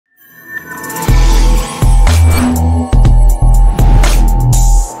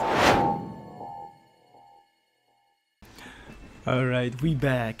Alright, we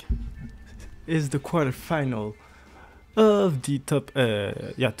back. Is the quarterfinal of the top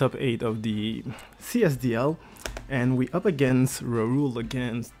 8 of the CSDL, and we up against Rarul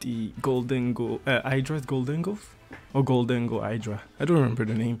against the Hydra's Goldengo or Goldengo Hydra. I don't remember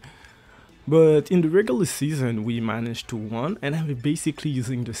the name. But in the regular season we managed to win, and I'm basically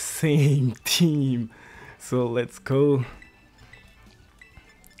using the same team. So let's go.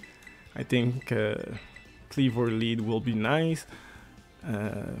 I think Cleaver lead will be nice.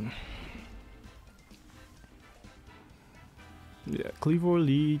 Yeah, Cleaver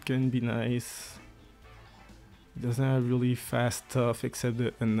lead can be nice. It doesn't have really fast stuff except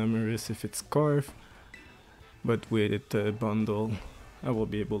the Numerous if it's Scarf. But with Bundle, I will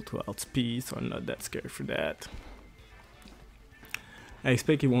be able to outspeed, so I'm not that scared for that. I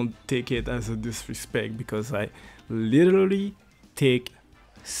expect he won't take it as a disrespect because I literally take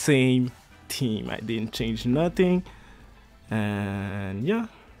same team. I didn't change nothing, and yeah.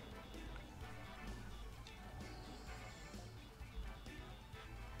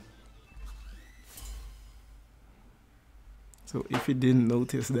 So if he didn't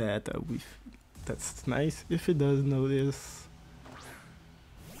notice that, that's nice. If he does notice,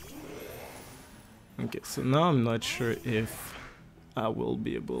 okay. So now I'm not sure if I will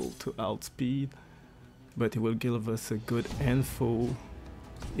be able to outspeed, but it will give us a good info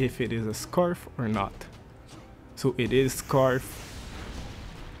if it is a Scarf or not. So it is Scarf.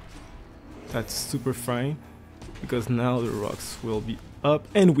 That's super fine because now the rocks will be up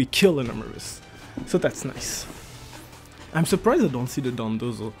and we kill a Numerous. So that's nice. I'm surprised I don't see the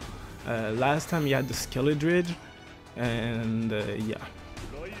Dondozo. Last time he had the Skeledridge, and yeah.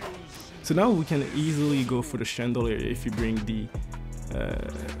 So now we can easily go for the Chandelier if you bring the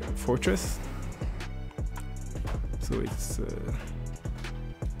Fortress. So it's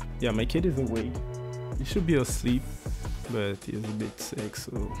yeah, my kid is awake. He should be asleep, but he's a bit sick,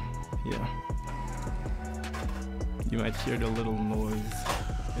 so yeah. You might hear the little noise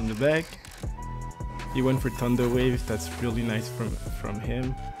in the back. He went for Thunder Wave. That's really nice from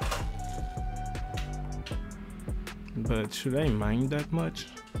him. But should I mind that much?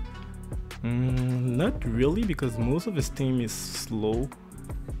 Not really, because most of his team is slow.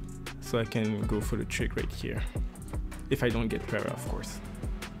 So I can go for the trick right here. If I don't get Para, of course.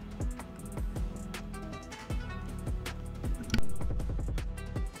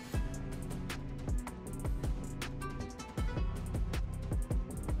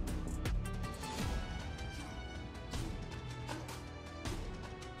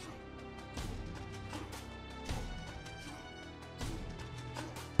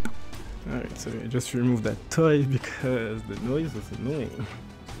 Alright, so I just removed that toy because the noise was annoying.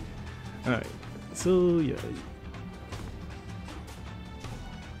 Alright, so yeah.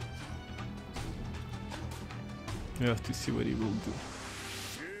 You have to see what he will do.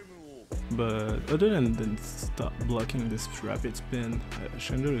 But other than stop blocking this rapid spin,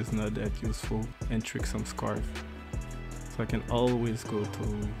 Chandler is not that useful, and trick some Scarf. So I can always go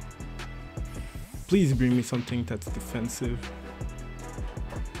to... Please bring me something that's defensive.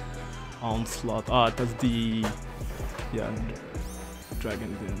 Onslaught. Ah, that's the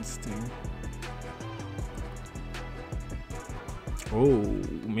Dragon Dance thing. Oh,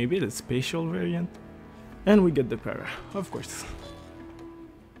 maybe the spatial variant, and we get the Para, of course.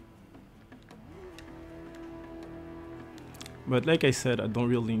 But like I said, I don't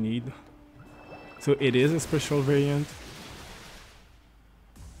really need. So it is a special variant.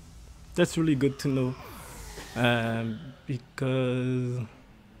 That's really good to know, because.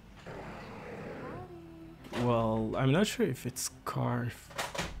 Well, I'm not sure if it's Scarf.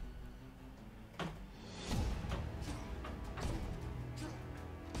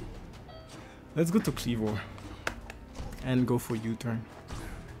 Let's go to Cleaver and go for U-turn.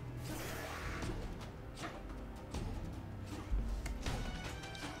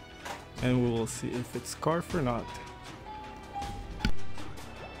 And we will see if it's Scarf or not.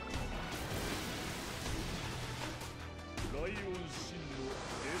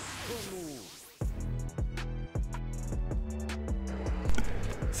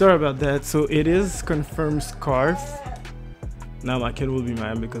 Sorry about that. So it is confirmed Scarf. Now my kid will be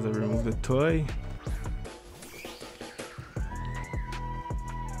mad because I removed the toy.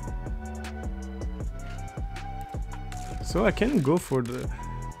 So I can go for the...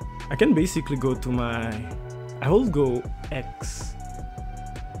 I can basically go to my... I will go X.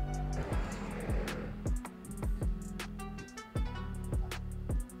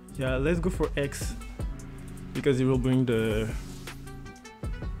 Yeah, let's go for X because it will bring the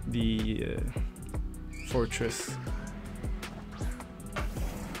Fortress,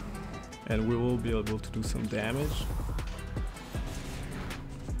 and we will be able to do some damage.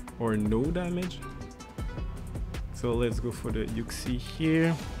 or no damage. So let's go for the Yuxi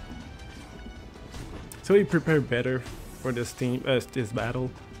here. So we prepare better for this this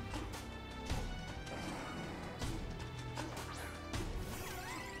battle.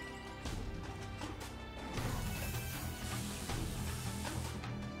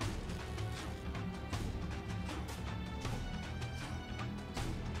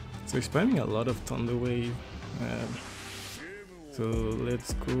 So we're spamming a lot of Thunder Wave. So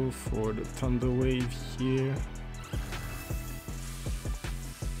let's go for the Thunder Wave here.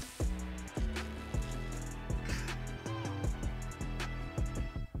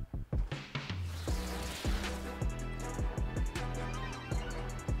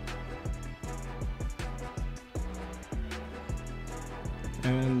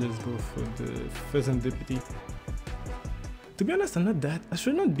 And let's go for the Fezandipiti. To be honest, I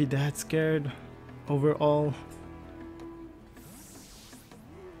should not be that scared overall.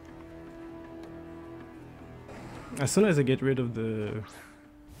 As soon as I get rid of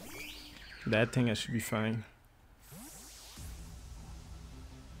that thing, I should be fine.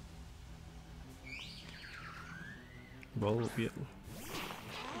 Ball wheel.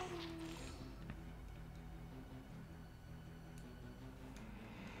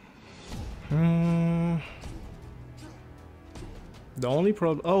 The only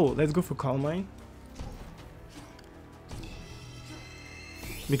problem. Oh, let's go for Calm Mind.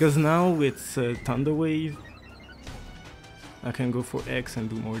 Because now it's Thunder Wave, I can go for X and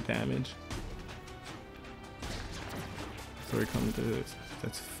do more damage. So here comes this.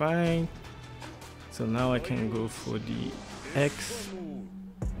 That's fine. So now I can go for the X.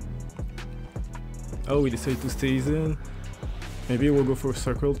 Oh, we decided to stay in. Maybe we'll go for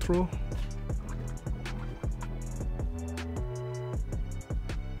Circle Throw.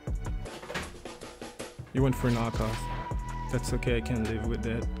 You went for knockoff. That's okay, I can live with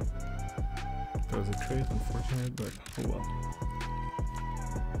that. That was a trait, unfortunate, but oh well.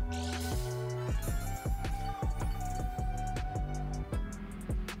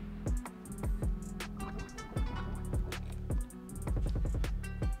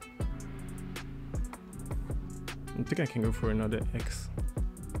 I think I can go for another X.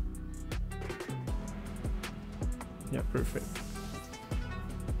 Yeah, perfect.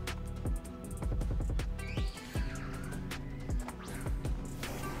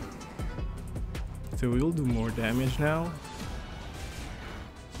 So we'll do more damage now.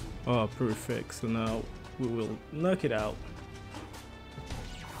 Oh, perfect. So now we will knock it out.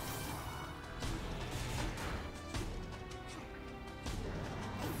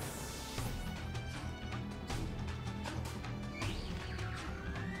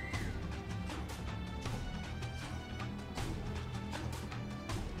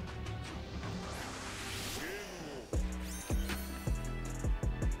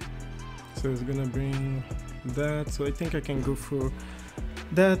 So it's gonna bring that, so I think I can go for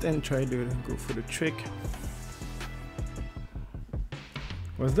that and try to go for the trick.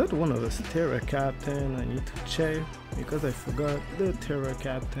 Was that one of the Terra Captain? I need to check because I forgot the Terra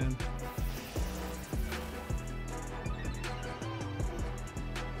Captain.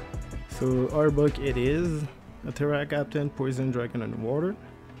 So Arbok, it is a Terra Captain, Poison Dragon and Water.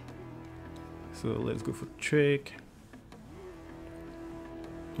 So let's go for trick.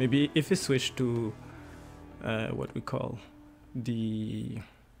 Maybe if we switch to what we call the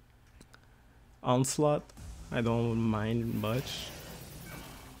Onslaught, I don't mind much.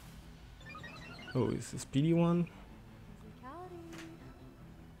 Oh, it's a speedy one.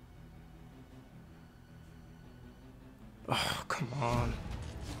 Oh, come on.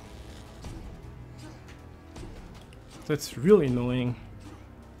 That's really annoying.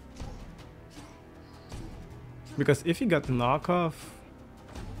 Because if you got the knockoff,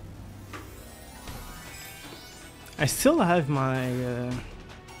 I still have my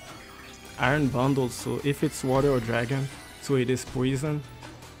iron bundle, so if it's water or dragon, so it is poison.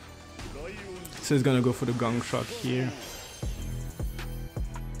 So it's gonna go for the gong shock here.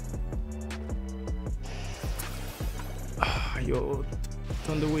 Yo,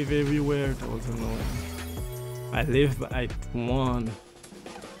 Thunder Wave everywhere, that was annoying. I live by 1.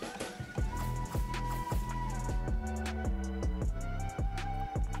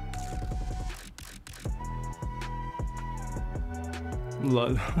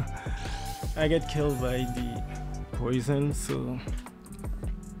 Lol. I get killed by the poison, so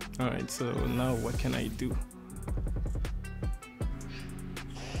alright, so now what can I do?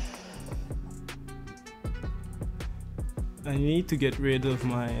 I need to get rid of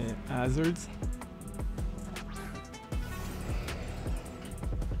my hazards.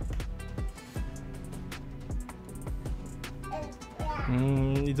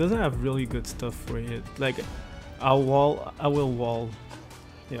 He doesn't have really good stuff for it. Like, I will wall.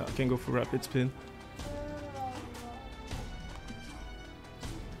 Yeah, I can go for rapid spin.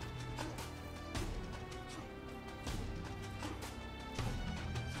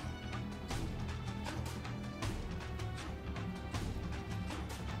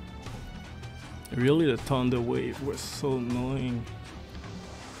 Really, the Thunder Wave was so annoying.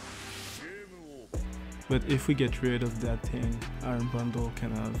 But if we get rid of that thing, Iron Bundle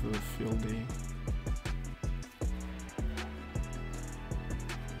can have a field day.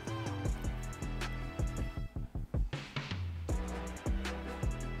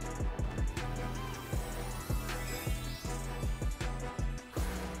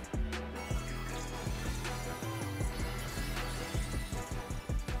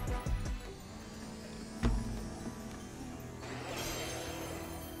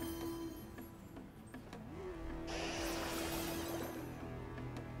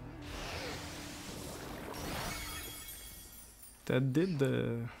 That did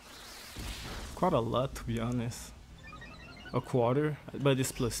quite a lot, to be honest. A quarter, but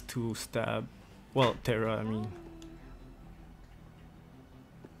it's +2 stab. Well, Terra, I mean.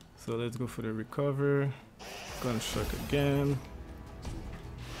 So let's go for the recover. Gunshot again.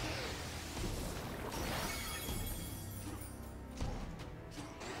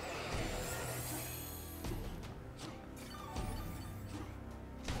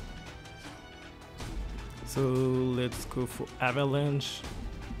 So let's go for Avalanche.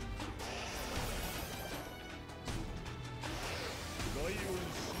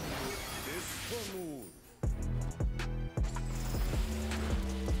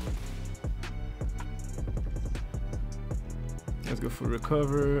 Let's go for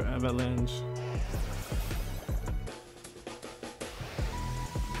Recover, Avalanche.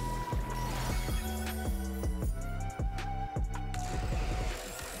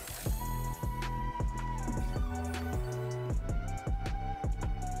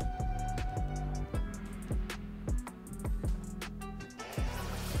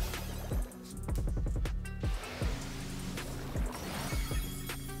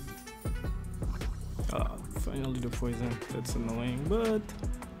 Finally the poison. That's annoying, but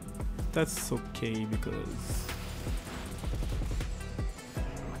that's okay because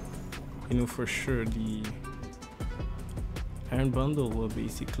you know for sure the Iron Bundle will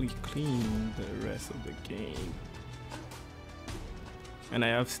basically clean the rest of the game. And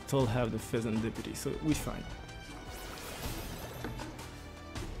I still have the Fezandipiti, so we're fine.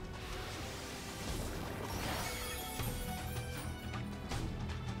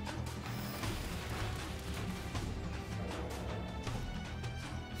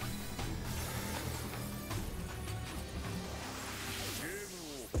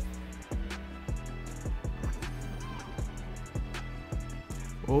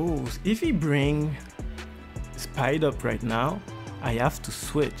 Oh, if he bring Spide up right now, I have to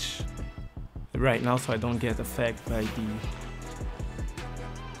switch right now so I don't get affected by the...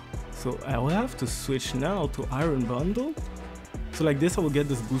 So I will have to switch now to Iron Bundle. So like this I will get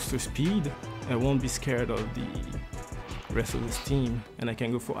this booster speed. I won't be scared of the rest of this team and I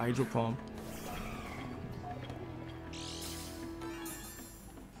can go for Hydro Pump.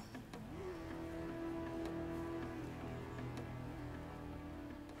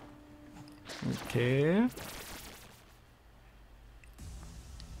 Okay.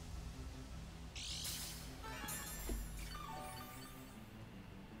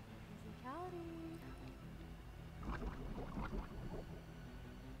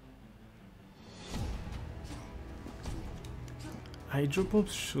 Hydro Pump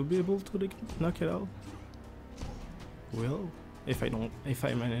should be able to knock it out. Well, if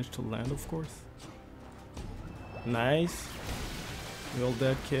I manage to land, of course. Nice. Will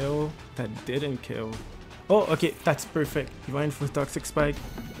that kill? That didn't kill. Oh, okay, that's perfect. Divine for Toxic Spike.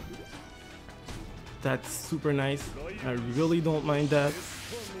 That's super nice. I really don't mind that.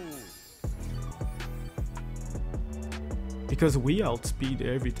 Because we outspeed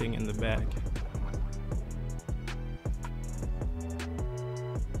everything in the back.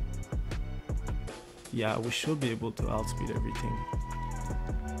 Yeah, we should be able to outspeed everything.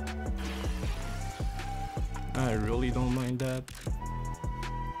 I really don't mind that.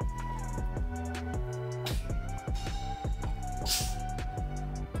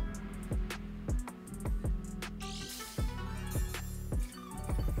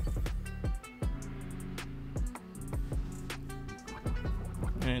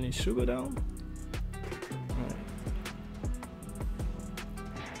 And it should go down. Right.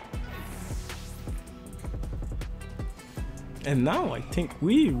 And now I think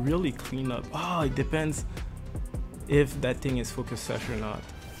we really clean up. Oh, it depends. if that thing is focus sash or not.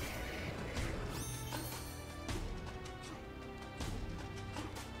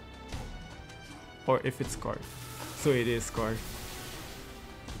 Or if it's scarf. So it is scarf.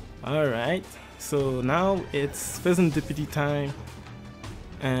 Alright, so now it's Fezandipiti time,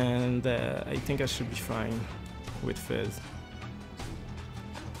 and I think I should be fine with Fez.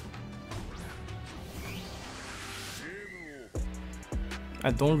 I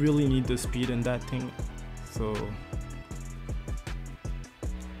don't really need the speed in that thing, so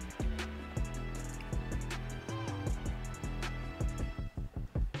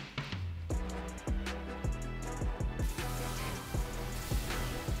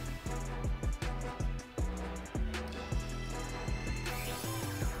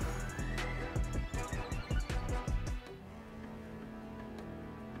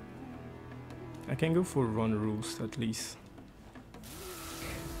I can go for run roost at least.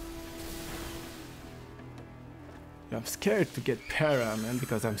 I'm scared to get para, man,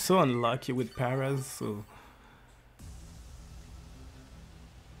 because I'm so unlucky with paras, so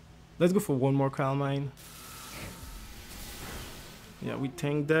let's go for one more Calmine. Yeah, we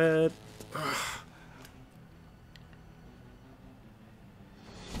tank that.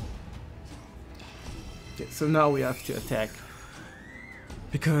 Okay, so now we have to attack,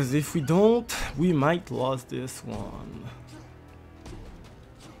 because if we don't, we might lose this one.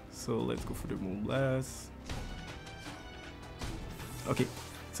 So let's go for the Moonblast. Okay,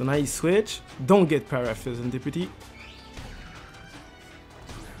 so now you switch. Don't get para Fezandipiti.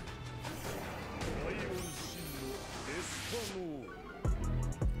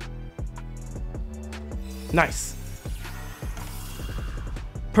 Nice.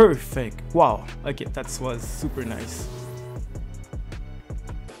 Perfect. Wow. Okay, that was super nice.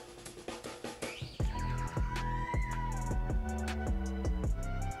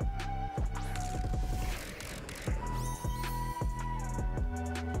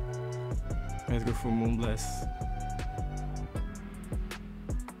 Let's go for Moonblast.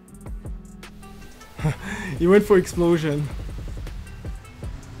 He went for explosion.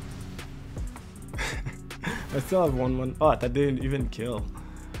 I still have 1-1. Oh, that didn't even kill.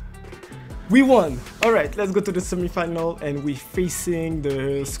 We won! Alright, let's go to the semi-final, and we're facing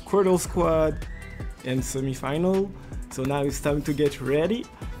the Squirtle squad in semi-final. So now it's time to get ready.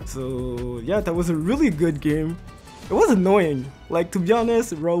 So yeah, that was a really good game. It was annoying. Like, to be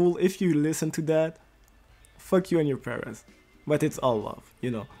honest, Raul, if you listen to that, fuck you and your parents. But it's all love,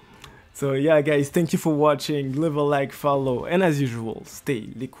 you know. So yeah, guys, thank you for watching. Leave a like, follow, and as usual, stay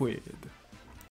liquid.